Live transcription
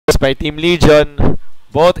by Team Legion,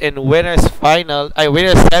 both in winners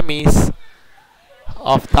semis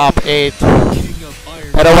of top 8.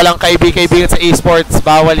 Pero walang kaibigan sa esports,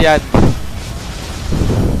 bawal yan.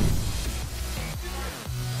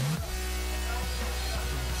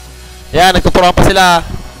 Yan, nagtuturuan pa sila.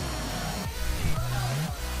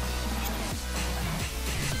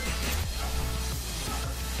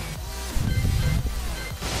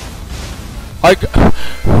 Ay,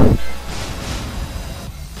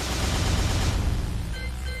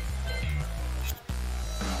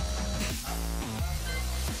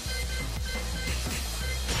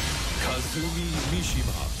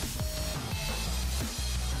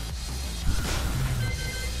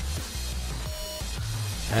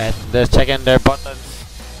 and they're checking their buttons.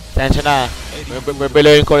 Attention na.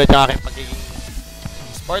 Bibiluin ko ulit yung aking pagiging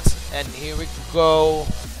sports. And here we go.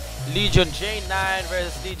 LEGION.Jaynine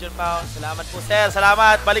versus LEGION.Pao. Salamat po, sir.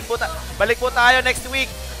 Salamat. Balik po tayo next week.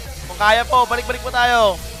 Kung kaya po, balik po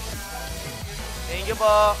tayo. Thank you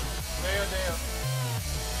po. Dayo.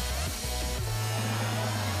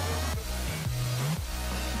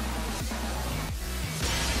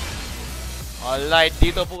 Alright,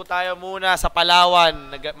 dito po tayo muna sa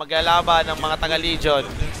Palawan. Maglalaban ng mga taga-Legion.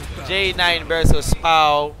 Jaynine versus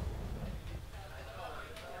Pao.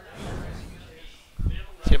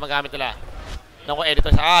 Sino magamit nila? Naku,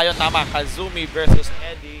 editor. Yun, tama. Kazumi versus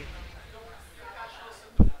Eddie.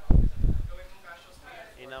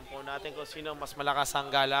 Tingnan po natin kung sino mas malakas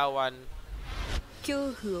ang galawan.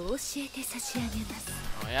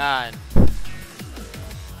 Ayan.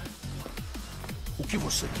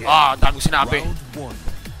 Dami sinabi.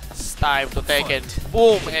 It's time to take it.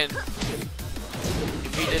 Boom! And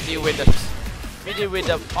immediately with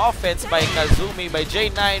the offense by Kazumi, by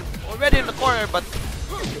Jaynine. Already in the corner, but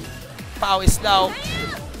Pao is now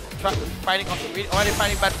already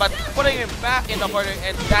finding bad, but putting him back in the corner,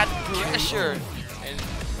 and that pressure. And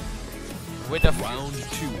with the round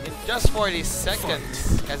 2 in just 40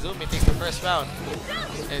 seconds, Kazumi takes the first round.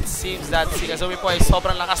 It seems that si Kazumi po ay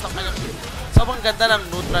sobrang lakas ng kanyang, sobrang ganda ng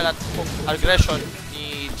neutral at aggression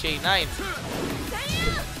ni Jaynine.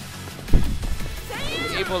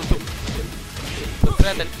 Able to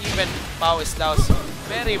threaten even Pao Islaw's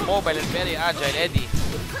very mobile and very agile Eddie.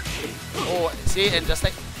 Oh, see, and just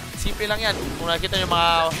like, simple lang yan. Kung nakikita nyo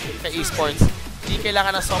mga ka-esports, hindi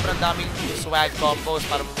kailangan ng sobrang daming swag combos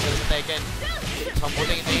para mamagal sa Tekken. So, ang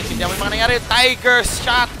buting ito yung mga nangyari. Tiger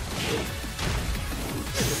shot!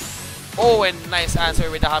 Oh, and nice answer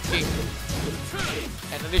with the hop kick.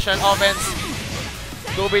 And additional offense.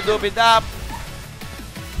 Doobie-doobie-dap.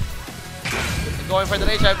 Going for the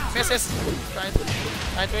rage drive. Misses. Trying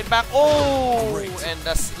to hit back. Oh! And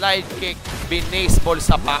the slide kick. Binaseball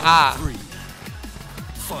sa paa.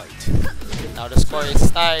 Now the score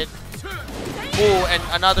is tied. Oh, and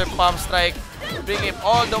another palm strike. Bring him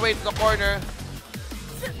all the way to the corner.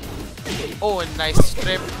 Oh, and nice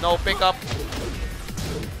strip. No pickup.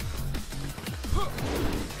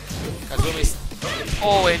 Kazumi's.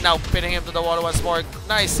 Oh, and now pinning him to the wall once more.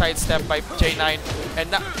 Nice sidestep by Jaynine.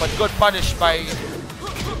 But good punish by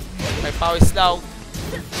Pao Islaw.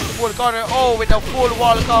 Full corner. Oh, with a full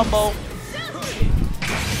wall combo.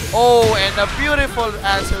 Oh, and a beautiful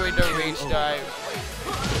answer with the rage dive.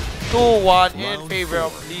 2-1 in favor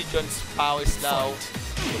of Legion's Pao Islaw.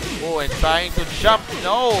 Oh, and trying to jump.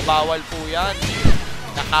 No, bawal po yan.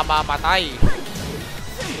 Nakamamatay.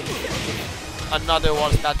 Another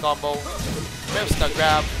wall stat combo. Whips the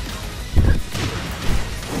grab.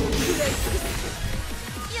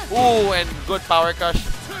 Ooh, and good power crush.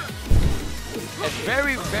 And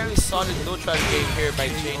very, very solid neutral game here by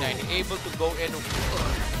Jaynine. Able to go in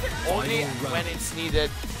only when it's needed.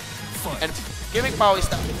 And giving Pao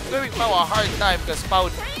a hard time because Pao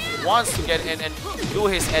wants to get in and do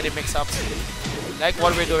his Eddie mix-ups. Like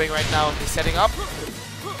what we're doing right now. He's setting up.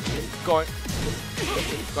 Going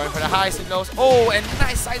for the highs and lows. Oh, and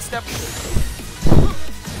nice sidestep.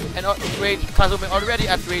 And Kazumi already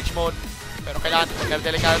at rage mode. Pero kailangan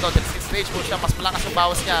delikado to. Since rage mode siya, mas malakas ang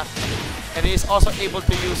bawas niya. And he is also able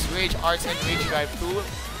to use rage arts and rage drive, two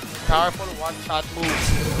powerful one-shot moves.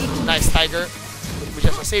 Nice Tiger, which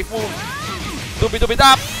is a safe move.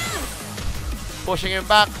 Doobie-doobie-dap! Pushing him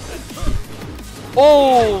back.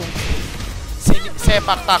 Oh!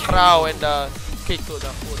 Sepak takraw and the kick to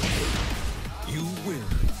the foot. You win.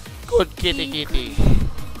 Good kitty.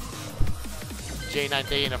 Jaynine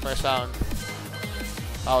taking the first round.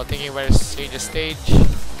 Pao thinking where to change the stage.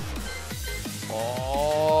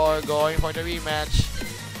 Or going for the rematch.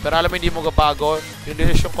 Pero alam mo hindi mo gabago yung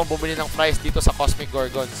decision kung bumili ng price dito sa Cosmic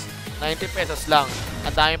Gorgons. 90 pesos lang.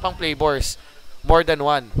 Ang dami pang flavors. More than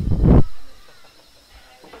one.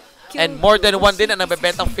 And more than one din ang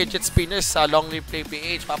nabebentang fidget spinners sa long replay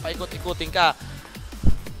PH. Papaikot-ikutin ka.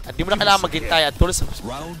 At di mo na kailangan maghintay. At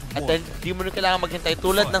then, di mo na kailangan maghintay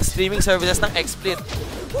tulad ng streaming services ng XSplit.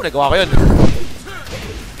 Nagawa ko yun.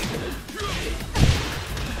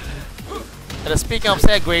 Pero speaking of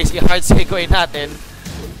segues, i-hard segue natin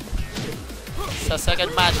sa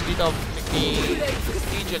second match dito ni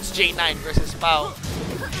LEGION.Jaynine versus Pao.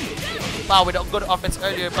 Pao with a good offense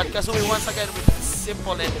earlier, but Kazumi once again with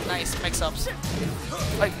simple and nice mix-ups.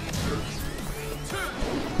 Ay!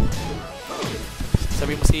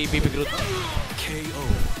 Sabi mo si Baby Groot. KO.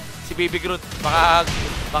 Si Baby Groot,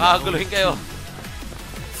 makakaguluhin kayo.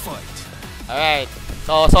 Alright.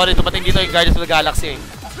 So, sorry, dumating dito yung Guardians of the Galaxy.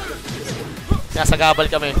 Nasagabal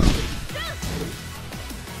kami.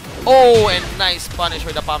 Oh, and nice punish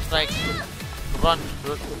with the palm strike. Run.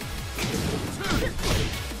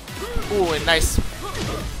 Oh, and nice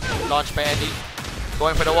launch by Eddie.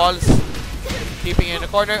 Going for the walls. Keeping it in the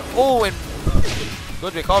corner. Oh, and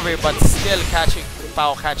good recovery, but still catching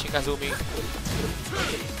Pao, catching Kazumi.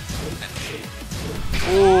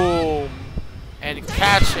 Boom. And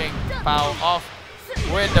catching Pao off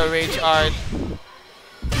with the Rage Art.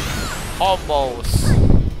 Combos.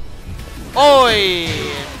 Oi!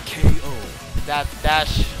 KO. That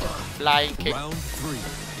dash flying kick. Round 3.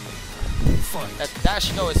 That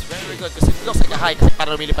dash though is very good because it looks like a high kasi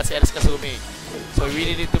para lumilipad si Eris Kazumi. So we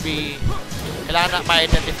really need to be, kailangan na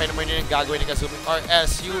ma-identify naman yun yung gagawin ni Kazumi or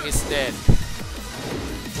else you is dead.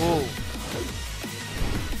 Ooh.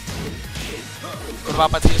 Kung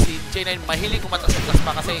mapapansin nyo si Jaynine, mahilig kumatas-atas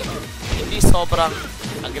pa kasi hindi sobrang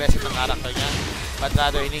aggressive ng character niya. But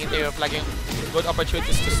rather, hinihintay yung flagging good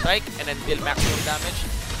opportunities to strike and then deal maximum damage.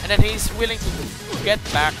 And then he's willing to get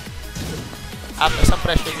back after some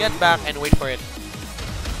pressure, get back and wait for it.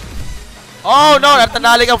 Oh no!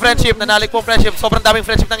 Nanalig ang friendship. Nanalig po friendship. Sobrang daming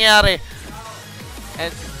friendship nangyayari.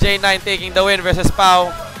 And Jaynine taking the win versus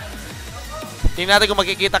Pao. Tingnan natin kung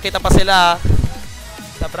magkikita-kita pa sila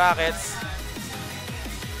sa brackets.